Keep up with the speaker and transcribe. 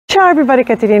Ciao everybody,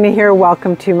 Caterina here.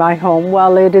 Welcome to my home.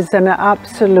 Well, it is an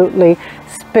absolutely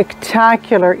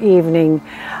spectacular evening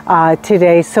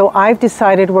today. So I've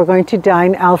decided we're going to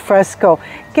dine al fresco.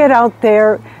 Get out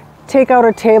there, take out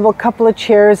a table, couple of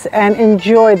chairs, and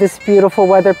enjoy this beautiful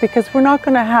weather because we're not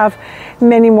going to have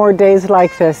many more days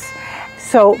like this.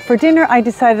 So for dinner, I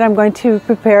decided I'm going to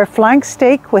prepare flank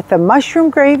steak with a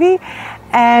mushroom gravy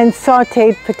and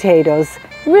sauteed potatoes.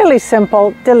 Really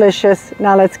simple, delicious.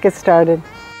 Now let's get started.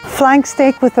 Flank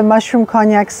steak with the mushroom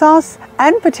cognac sauce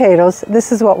and potatoes.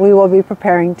 This is what we will be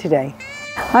preparing today.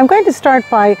 I'm going to start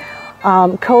by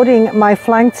coating my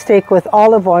flank steak with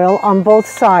olive oil on both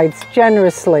sides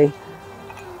generously.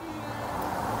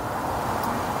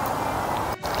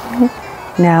 Okay.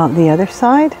 Now the other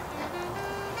side.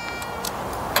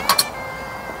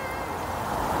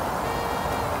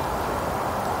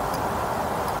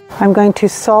 I'm going to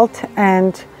salt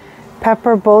and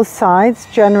pepper both sides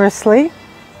generously.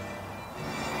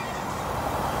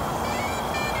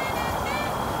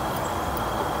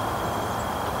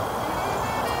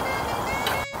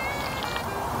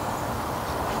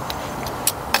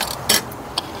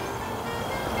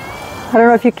 I don't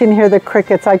know if you can hear the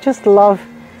crickets. I just love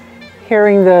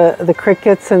hearing the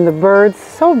crickets and the birds.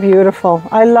 So beautiful.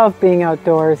 I love being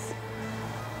outdoors.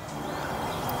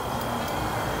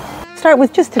 Start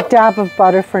with just a dab of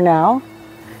butter for now.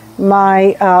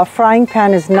 My frying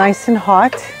pan is nice and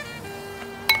hot.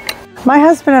 My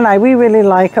husband and I, we really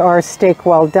like our steak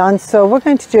well done, so we're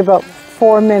going to do about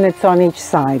 4 minutes on each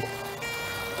side.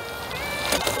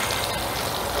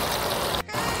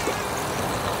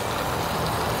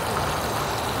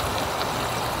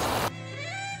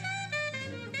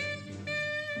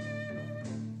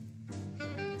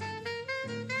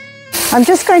 I'm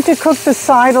just going to cook the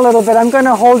side a little bit. I'm going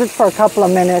to hold it for a couple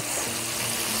of minutes.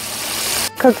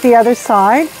 Cook the other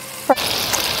side.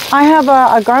 I have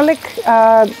a garlic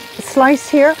slice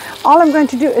here. All I'm going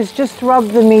to do is just rub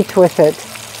the meat with it.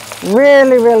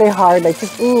 Really, really hard. Like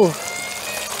just, ooh.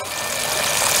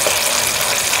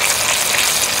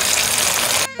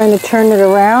 I'm going to turn it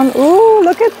around. Ooh,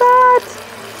 look at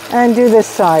that. And do this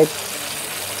side.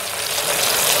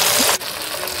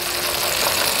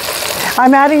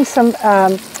 I'm adding some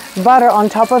butter on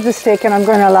top of the steak and I'm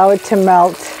going to allow it to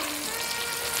melt.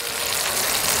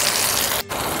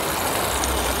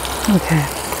 Okay.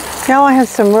 Now I have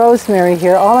some rosemary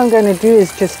here. All I'm going to do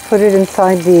is just put it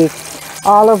inside the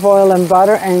olive oil and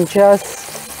butter and just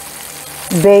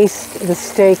baste the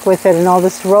steak with it. And all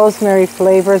this rosemary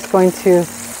flavor is going to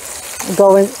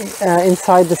go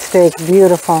inside the steak.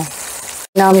 Beautiful.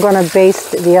 Now I'm going to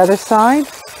baste the other side.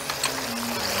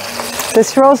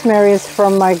 This rosemary is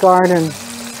from my garden.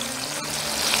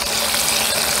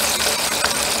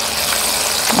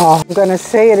 Oh, I'm going to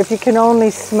say it, if you can only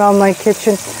smell my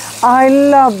kitchen. I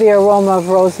love the aroma of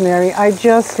rosemary. I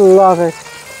just love it.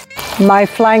 My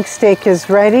flank steak is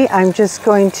ready. I'm just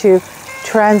going to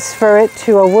transfer it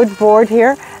to a wood board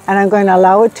here, and I'm going to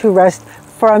allow it to rest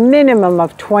for a minimum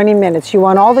of 20 minutes. You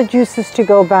want all the juices to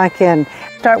go back in.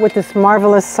 Start with this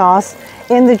marvelous sauce.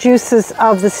 In the juices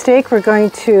of the steak, we're going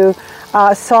to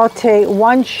saute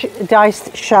one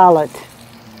diced shallot.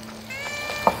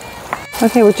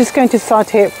 Okay, we're just going to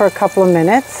saute it for a couple of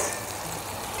minutes.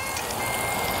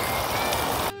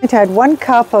 I'm going to add 1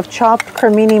 cup of chopped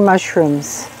cremini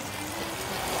mushrooms.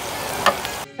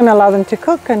 I'm going to allow them to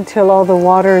cook until all the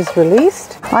water is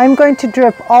released. I'm going to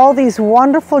drip all these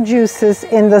wonderful juices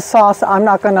in the sauce. I'm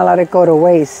not going to let it go to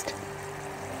waste.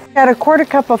 Add a 1/4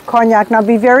 cup of cognac. Now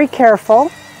be very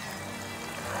careful.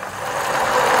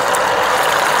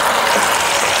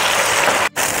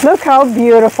 Look how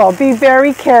beautiful. Be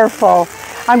very careful.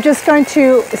 I'm just going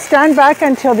to stand back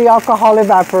until the alcohol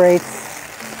evaporates.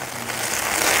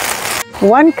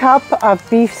 1 cup of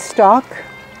beef stock.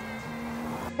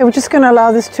 Okay, we're just going to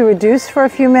allow this to reduce for a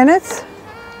few minutes.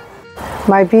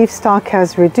 My beef stock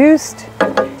has reduced.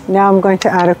 Now I'm going to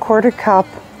add a 1/4 cup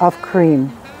of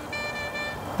cream.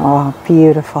 Oh,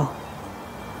 beautiful.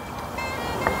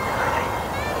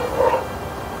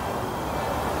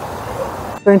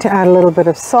 I'm going to add a little bit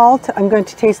of salt. I'm going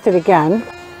to taste it again.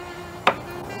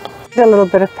 A little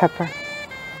bit of pepper.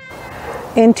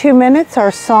 In 2 minutes,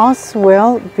 our sauce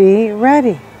will be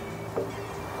ready.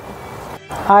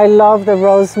 I love the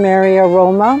rosemary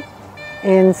aroma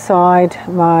inside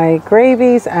my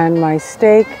gravies and my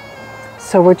steak.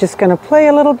 So we're just going to play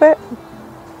a little bit.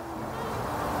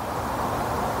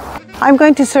 I'm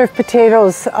going to serve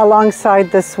potatoes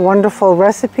alongside this wonderful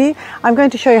recipe. I'm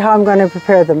going to show you how I'm going to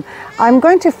prepare them. I'm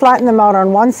going to flatten them out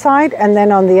on one side and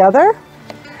then on the other.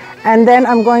 And then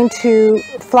I'm going to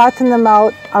flatten them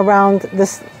out around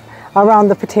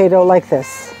the potato like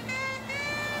this.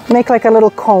 make like a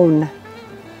little cone.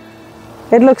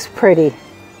 It looks pretty.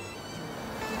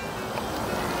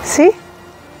 See?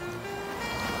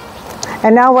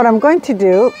 And now what I'm going to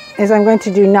do is I'm going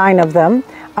to do 9 of them.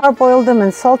 I boiled them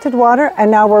in salted water,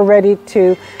 and now we're ready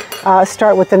to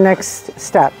start with the next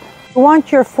step. You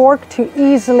want your fork to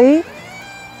easily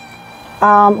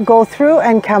go through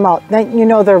and come out. Then you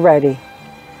know they're ready.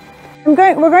 We're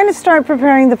going to start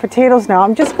preparing the potatoes now.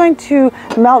 I'm just going to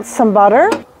melt some butter.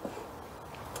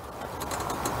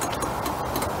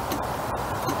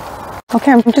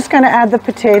 Okay, I'm just going to add the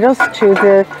potatoes to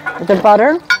the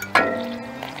butter.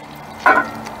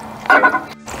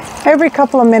 Every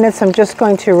couple of minutes, I'm just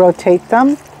going to rotate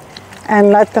them and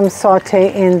let them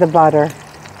saute in the butter.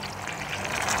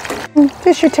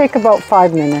 This should take about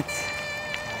 5 minutes.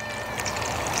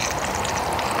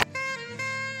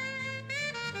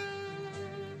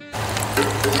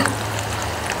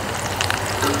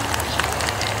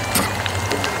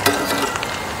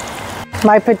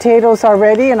 My potatoes are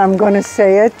ready, and I'm going to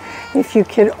say it. If you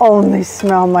could only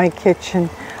smell my kitchen.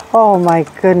 Oh my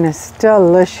goodness,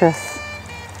 delicious.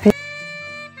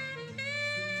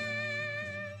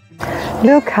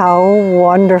 Look how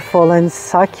wonderful and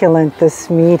succulent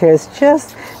this meat is.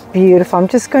 Just beautiful. I'm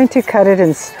just going to cut it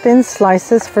in thin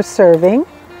slices for serving.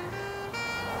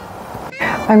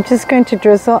 I'm just going to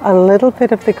drizzle a little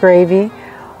bit of the gravy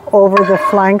over the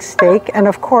flank steak, and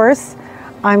of course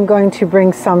I'm going to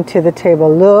bring some to the table.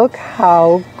 Look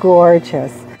how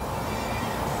gorgeous.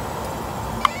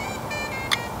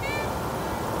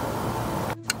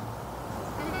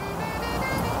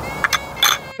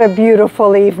 A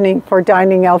beautiful evening for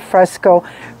dining al fresco.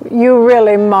 You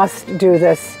really must do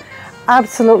this.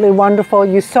 Absolutely wonderful.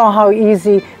 You saw how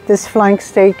easy this flank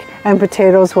steak and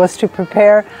potatoes was to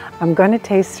prepare. I'm going to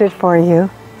taste it for you.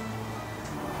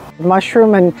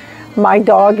 Mushroom, and my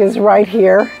dog is right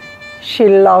here. She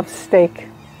loves steak.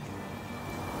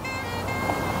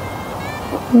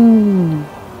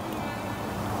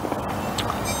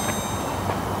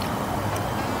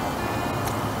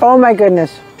 Oh my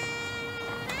goodness.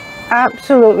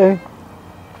 Absolutely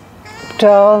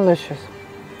delicious.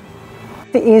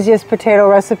 The easiest potato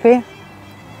recipe.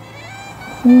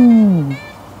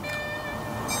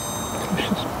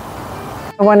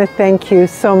 I want to thank you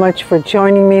so much for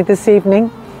joining me this evening.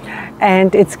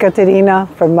 And it's Katerina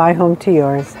from my home to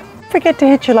yours. Don't forget to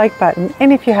hit your like button,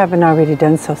 and if you haven't already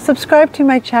done so, subscribe to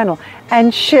my channel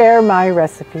and share my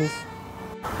recipes.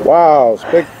 Wow,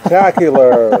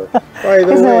 spectacular. By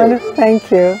the way, thank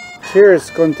you.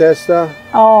 Cheers, Contessa.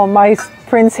 Oh, my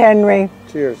Prince Henry.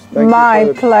 Cheers. Thank my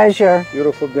you for pleasure.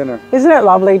 Beautiful dinner. Isn't it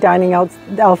lovely dining out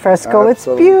al fresco?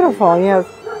 Absolutely. It's beautiful, yes.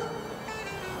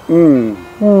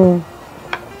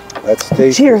 That's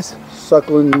tasty. Cheers.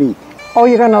 Succulent meat. Oh,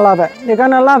 you're going to love it. You're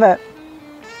going to love it.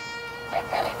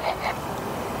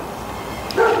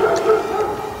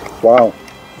 Wow.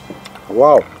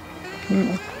 Wow.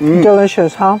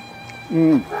 Delicious, huh?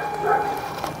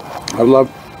 I love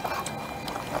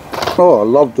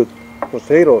the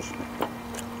potatoes.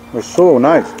 They're so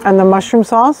nice. And the mushroom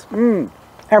sauce?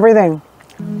 Everything.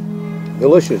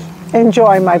 Delicious.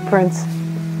 Enjoy, my prince.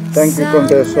 Thank you,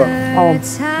 Contessa. Oh.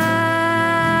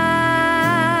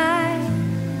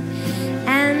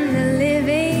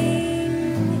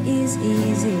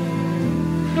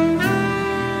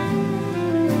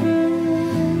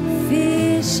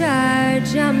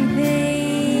 Jumping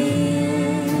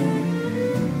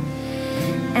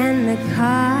and the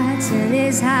cotton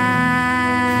is high.